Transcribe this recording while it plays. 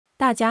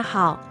大家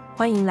好，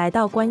欢迎来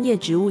到观叶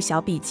植物小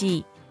笔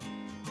记。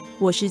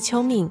我是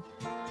邱敏，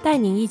带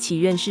您一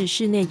起认识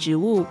室内植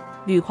物、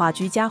绿化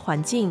居家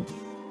环境。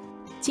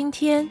今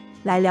天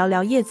来聊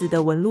聊叶子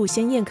的纹路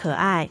鲜艳可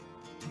爱，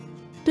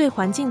对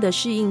环境的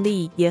适应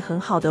力也很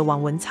好的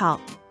网纹草。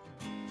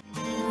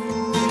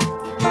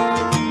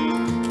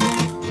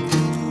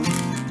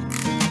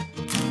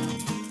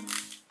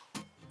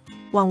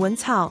网纹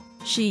草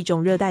是一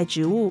种热带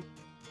植物，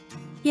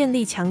艳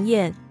丽抢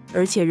眼，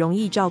而且容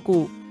易照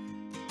顾，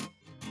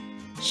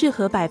适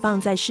合摆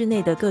放在室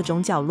内的各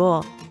种角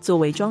落，作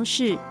为装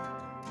饰。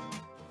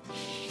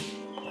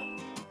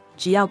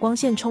只要光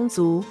线充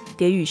足，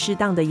给予适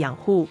当的养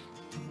护，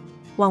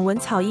网纹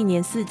草一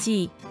年四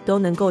季都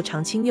能够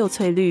长青又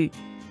翠绿。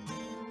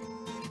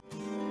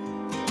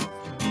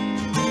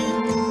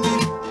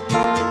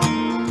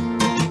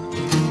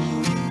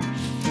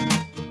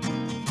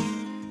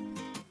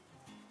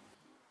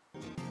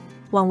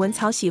网纹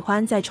草喜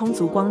欢在充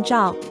足光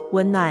照、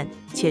温暖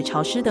且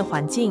潮湿的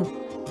环境，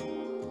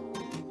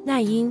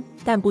耐阴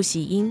但不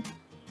喜阴。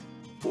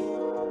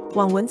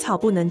网纹草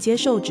不能接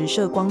受直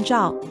射光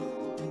照，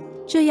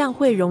这样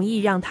会容易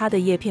让它的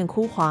叶片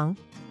枯黄。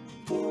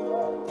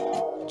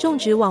种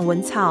植网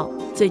纹草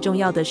最重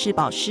要的是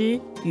保湿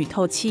与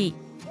透气，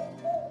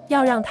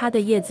要让它的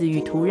叶子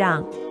与土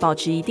壤保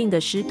持一定的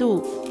湿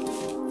度，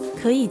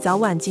可以早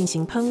晚进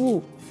行喷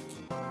雾，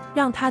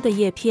让它的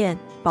叶片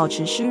保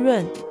持湿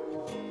润。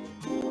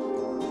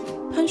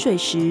喷水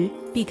时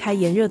避开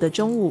炎热的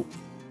中午，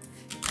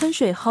喷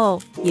水后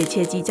也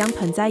切忌将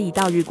盆栽移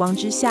到日光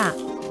之下，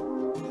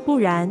不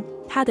然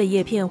它的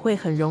叶片会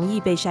很容易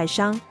被晒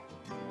伤。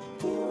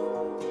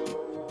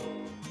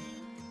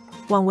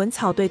网纹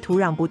草对土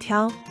壤不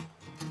挑，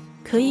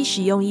可以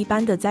使用一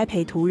般的栽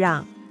培土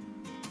壤，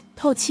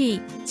透气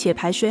且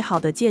排水好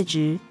的介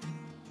质，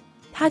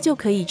它就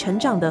可以成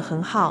长得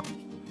很好。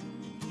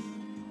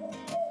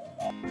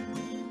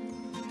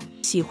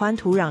喜欢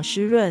土壤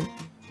湿润，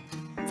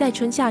在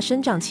春夏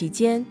生长期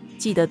间，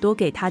记得多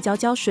给它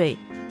浇水。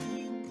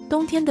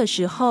冬天的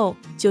时候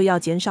就要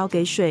减少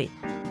给水。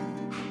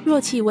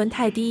若气温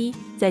太低，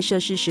在摄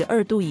氏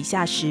12度以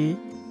下时，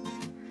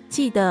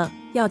记得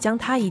要将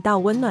它移到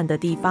温暖的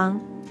地方。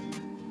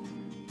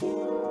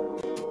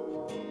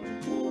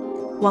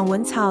网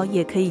纹草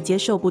也可以接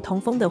受不通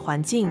风的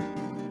环境，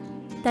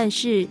但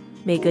是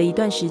每隔一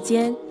段时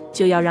间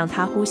就要让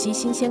它呼吸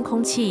新鲜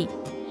空气。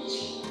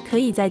可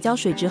以在浇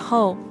水之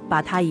后，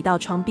把它移到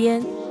窗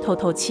边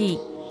透气，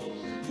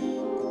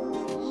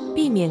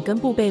避免根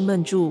部被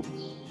闷住。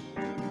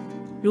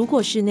如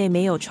果室内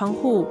没有窗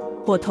户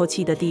或透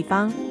气的地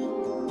方，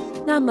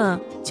那么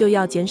就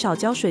要减少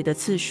浇水的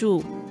次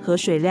数和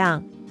水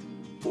量。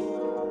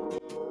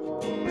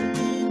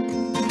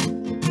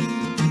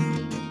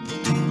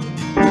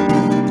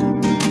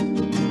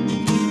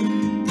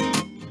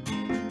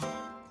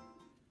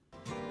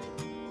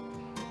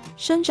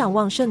生长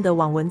旺盛的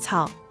网纹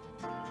草，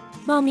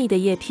茂密的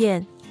叶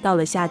片，到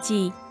了夏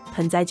季，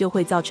盆栽就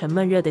会造成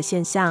闷热的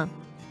现象。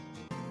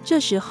这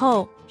时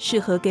候适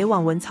合给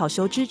网纹草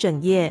修枝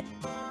整叶。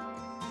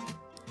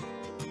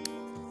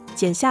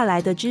剪下来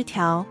的枝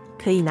条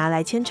可以拿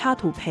来扦插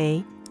土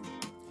培。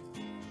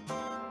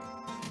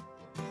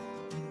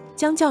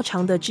将较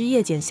长的枝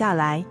叶剪下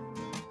来，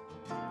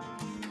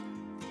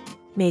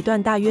每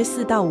段大约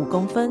4到5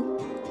公分。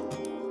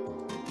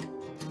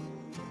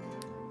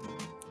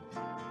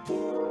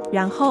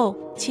然后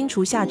清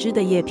除下枝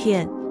的叶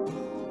片，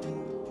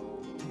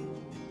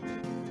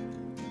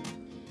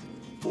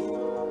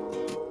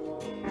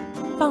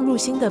放入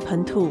新的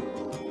盆土，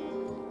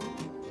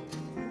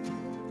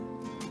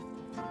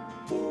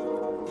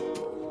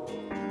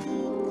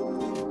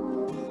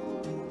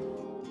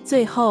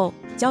最后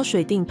浇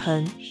水定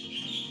盆。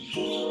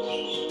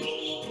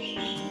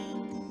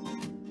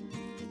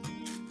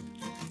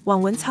网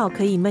纹草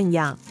可以闷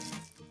养，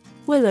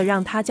为了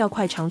让它较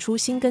快长出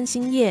新根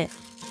新叶，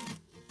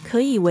可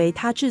以为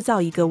它制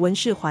造一个温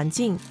室环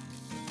境。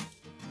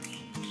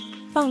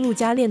放入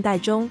加链袋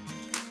中，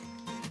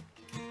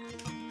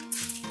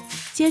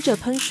接着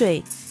喷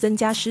水，增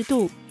加湿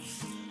度。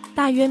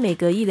大约每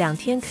隔1-2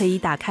天可以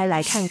打开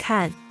来看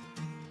看，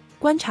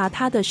观察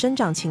它的生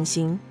长情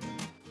形。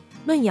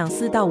闷养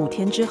4到5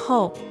天之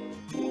后，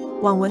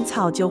网纹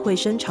草就会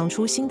生长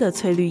出新的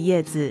翠绿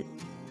叶子。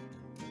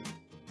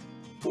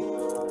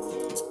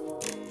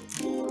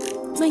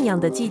闷养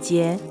的季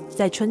节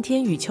在春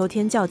天与秋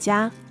天较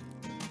佳。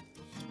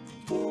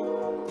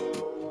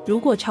如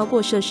果超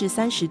过摄氏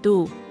30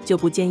度，就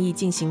不建议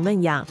进行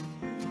闷养。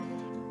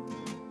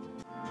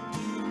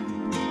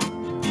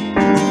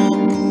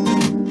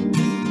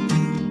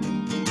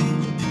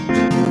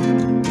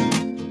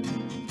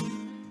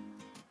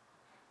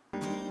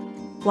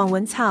网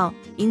纹草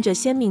因着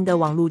鲜明的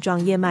网路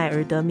状叶脉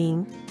而得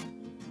名，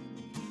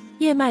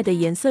叶脉的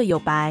颜色有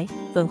白、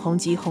粉红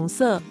及红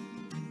色。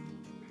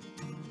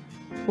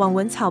网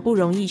纹草不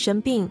容易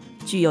生病，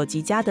具有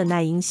极佳的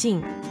耐阴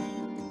性。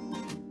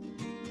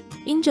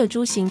因着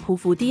株型匍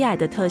匐低矮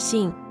的特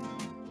性，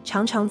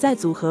常常在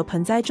组合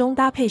盆栽中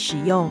搭配使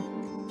用。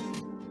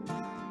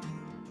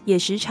也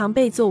时常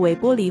被作为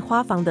玻璃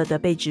花房的地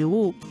被植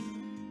物。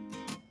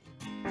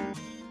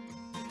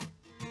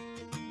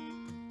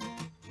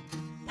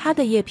它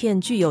的叶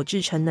片具有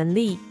制成能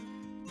力，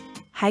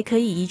还可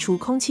以移除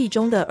空气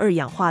中的二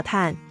氧化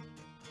碳。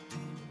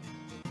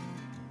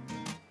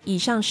以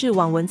上是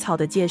网纹草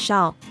的介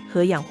绍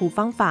和养护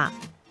方法。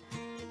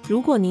如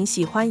果您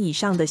喜欢以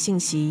上的信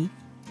息，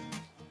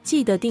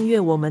记得订阅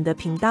我们的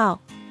频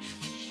道，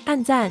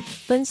按赞、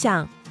分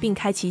享，并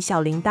开启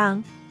小铃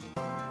铛。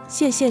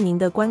谢谢您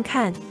的观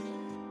看，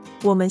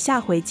我们下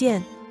回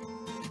见。